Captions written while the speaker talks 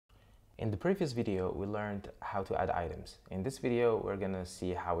In the previous video, we learned how to add items. In this video, we're gonna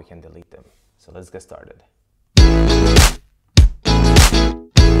see how we can delete them. So let's get started.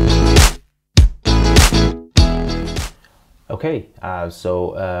 Okay,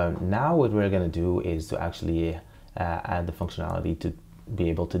 now what we're gonna do is to actually add the functionality to be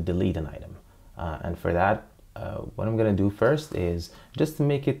able to delete an item. And for that, what I'm gonna do first is just to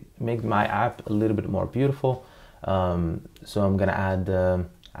make my app a little bit more beautiful. So I'm gonna add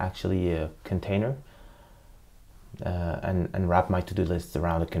actually a container and wrap my to-do list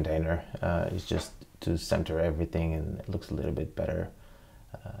around the container. It's just to center everything and it looks a little bit better.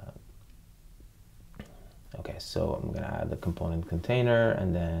 Okay, so I'm gonna add the component container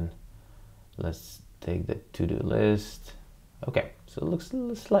and then let's take the to-do list. Okay, so it looks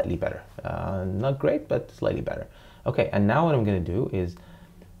slightly better. Not great, but slightly better. Okay, and now what I'm gonna do is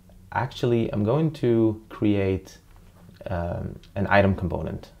actually I'm going to create an item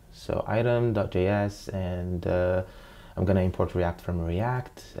component. So item.js, and I'm going to import React from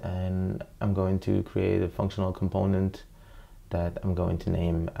React, and I'm going to create a functional component that I'm going to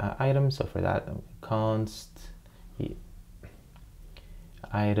name item. So for that, const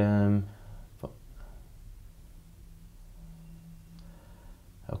item.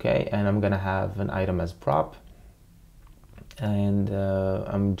 Okay, and I'm going to have an item as prop. And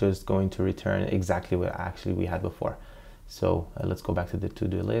I'm just going to return exactly what actually we had before. So let's go back to the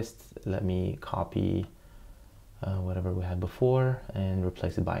to-do list. Let me copy whatever we had before and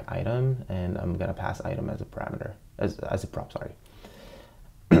replace it by item. And I'm gonna pass item as a parameter, as a prop, sorry.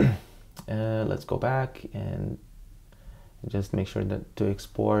 Let's go back and just make sure that to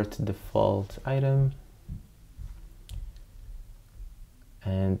export default item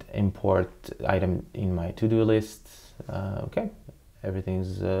and import item in my to-do list. Okay,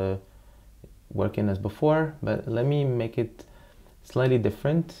 everything's working as before, but let me make it slightly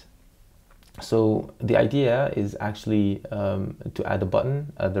different. So the idea is actually to add a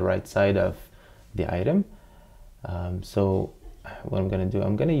button at the right side of the item. So what I'm going to do,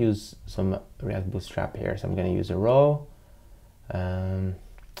 I'm going to use some React Bootstrap here. So I'm going to use a row, and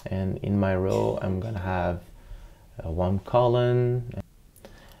in my row I'm going to have one column,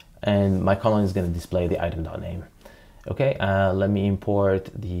 and my column is going to display the item.name. Okay, let me import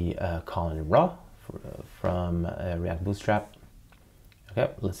the column raw from React Bootstrap.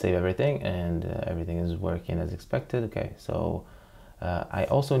 Okay, let's save everything, and everything is working as expected. Okay, so I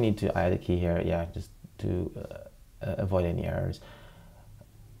also need to add a key here, yeah, just to avoid any errors.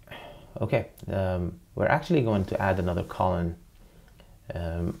 Okay, we're actually going to add another column,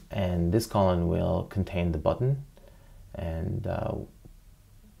 and this column will contain the button, and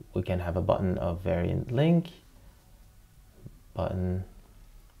we can have a button of variant link, button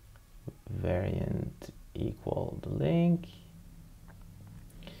variant equal the link,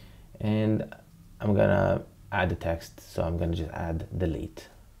 and I'm gonna add the text, so I'm gonna just add delete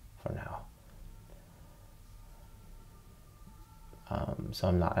for now. So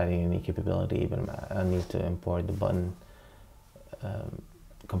I'm not adding any capability, but I need to import the button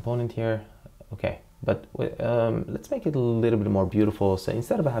component here. Okay, but let's make it a little bit more beautiful. So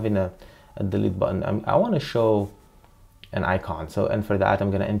instead of having a delete button, I want to show an icon. So, and for that,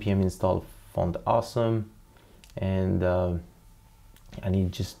 I'm going to npm install font awesome, and I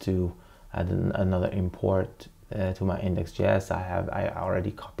need just to add another import to my index.js. I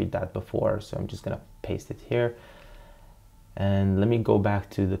already copied that before, so I'm just going to paste it here. And let me go back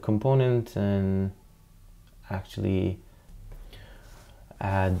to the component and actually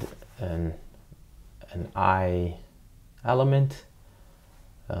add an I element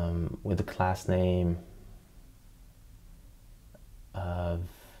with the class name of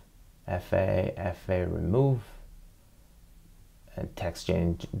fa remove, and text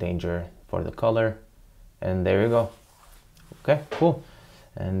change danger for the color, and there you go. Okay, cool.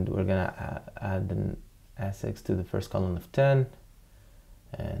 And we're gonna add an asterisk to the first column of 10,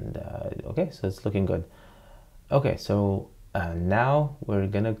 and okay, so it's looking good. Okay, so now we're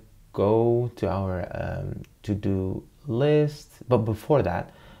gonna go to our to-do list, but before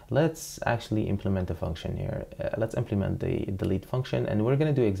that, let's actually implement a function here. Let's implement the delete function, and we're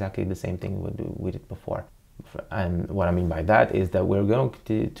going to do exactly the same thing we did before. And what I mean by that is that we're going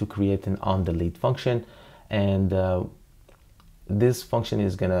to create an onDelete function, and this function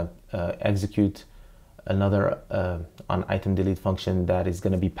is going to execute another onItemDelete function that is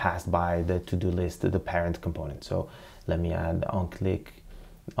going to be passed by the to-do list to the parent component. So let me add onClick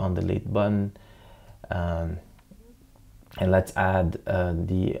onDelete button. And let's add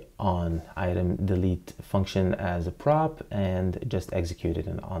the onItemDelete function as a prop and just execute it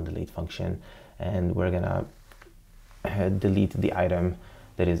an onDelete function. And we're gonna delete the item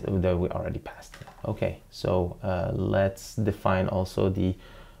that we already passed. Okay, so let's define also the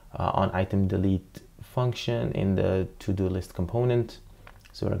onItemDelete function in the to-do list component.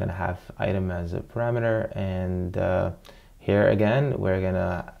 So we're gonna have item as a parameter, and here again we're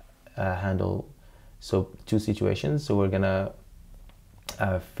gonna handle two situations. So we're gonna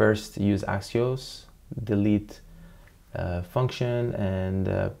first use Axios delete function and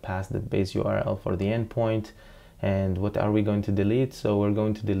pass the base URL for the endpoint. And what are we going to delete? So we're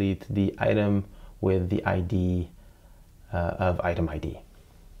going to delete the item with the ID of item ID.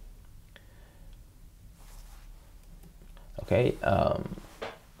 Okay,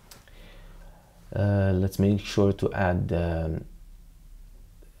 let's make sure to add and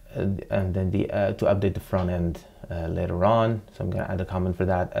then to update the front end later on. So I'm going to add a comment for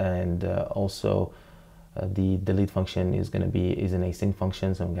that, and also the delete function is an async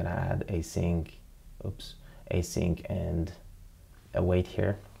function, so I'm going to add async and await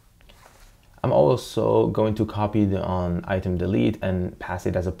here. I'm also going to copy the onItemDelete and pass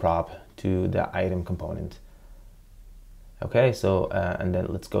it as a prop to the item component. Okay, so and then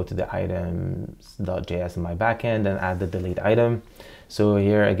let's go to the items.js in my backend and add the delete item. So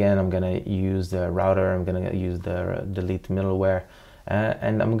here again, I'm gonna use the router, I'm gonna use the delete middleware,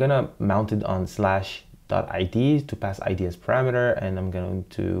 and I'm gonna mount it on /.id to pass ID as parameter, and I'm going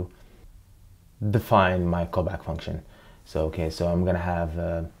to define my callback function. So okay, so I'm gonna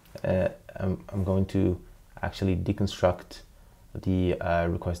have I'm going to actually deconstruct the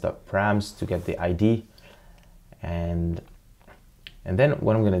request.params to get the ID, and then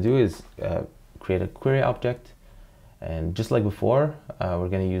what I'm going to do is create a query object, and just like before, we're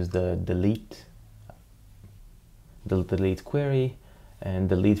going to use the delete query and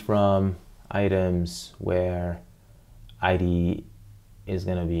delete from items where ID is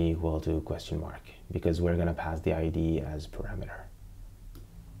going to be equal to question mark, because we're going to pass the ID as parameter.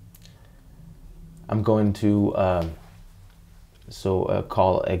 I'm going to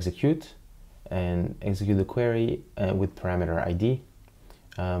call execute and execute the query with parameter ID.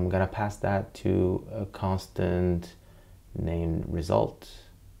 I'm gonna pass that to a constant named result,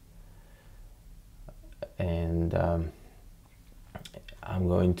 and I'm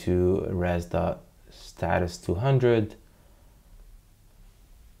going to res.status200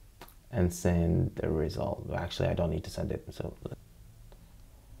 and send the result. Actually, I don't need to send it. So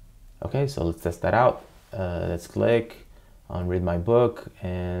okay, so let's test that out. Let's click on read my book,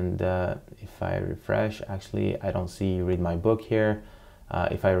 and if I refresh, actually I don't see read my book here.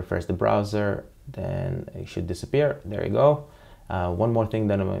 If I refresh the browser, then it should disappear. There you go. One more thing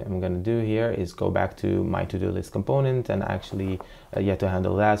that I'm going to do here is go back to my to-do list component, and actually yet to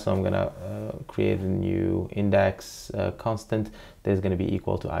handle that. So I'm going to create a new index constant that is going to be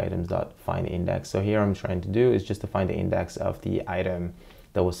equal to items.findIndex. So here I'm trying to do is just to find the index of the item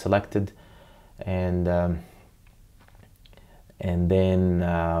that was selected, and then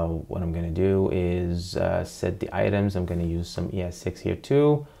what I'm going to do is set the items. I'm going to use some ES6 here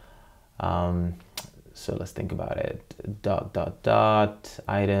too. So let's think about it.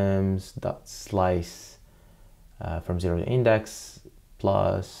 items.slice from 0 to index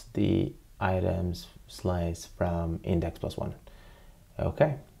plus the items slice from index plus 1.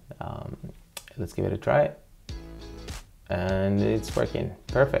 Okay, let's give it a try. And it's working.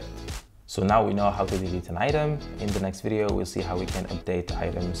 Perfect. So now we know how to delete an item. In the next video, we'll see how we can update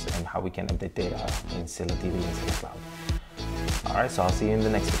items and how we can update data in ScyllaDB and Scylla Cloud. All right, so I'll see you in the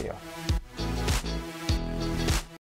next video.